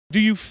Do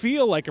you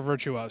feel like a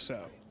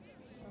virtuoso?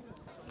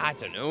 I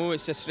don't know,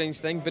 it's a strange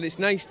thing, but it's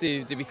nice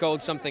to be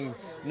called something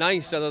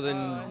nice other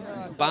than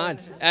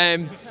bad.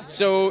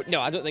 So,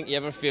 no, I don't think you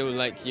ever feel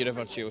like you're a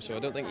virtuoso. I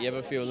don't think you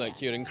ever feel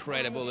like you're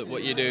incredible at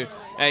what you do.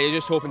 You're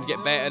just hoping to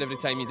get better every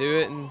time you do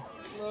it, and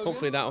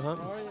hopefully that'll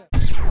happen.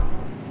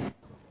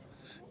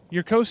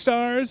 Your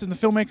co-stars and the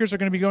filmmakers are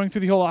going to be going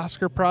through the whole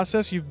Oscar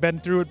process. You've been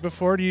through it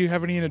before. Do you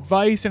have any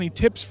advice, any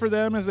tips for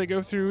them as they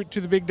go through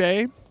to the big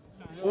day?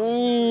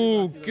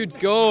 Oh, good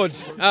God.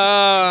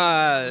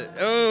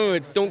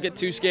 Don't get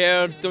too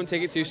scared. Don't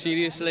take it too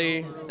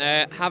seriously.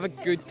 Have a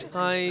good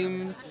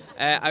time.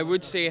 I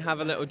would say have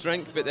a little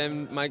drink, but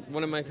then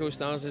one of my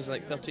co-stars is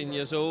like 13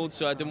 years old,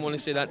 so I didn't want to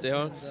say that to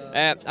her.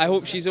 I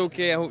hope she's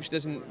okay. I hope she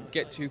doesn't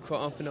get too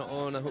caught up in it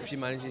all, and I hope she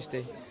manages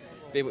to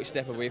be able to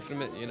step away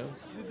from it, you know.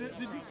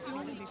 Did this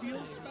film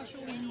feel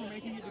special when you were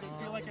making it? Did it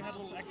feel like it had a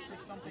little extra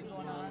something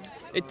going on?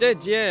 It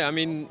did, yeah. I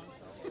mean,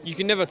 you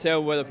can never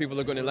tell whether people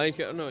are going to like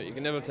it or not. You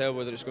can never tell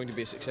whether it's going to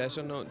be a success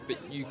or not.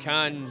 But you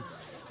can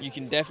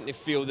definitely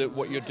feel that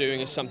what you're doing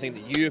is something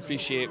that you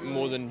appreciate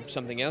more than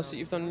something else that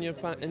you've done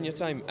in your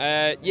time.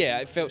 Yeah,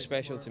 it felt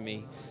special to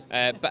me.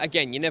 But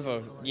again, you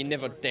never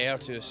dare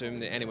to assume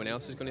that anyone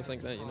else is going to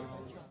think that, you know.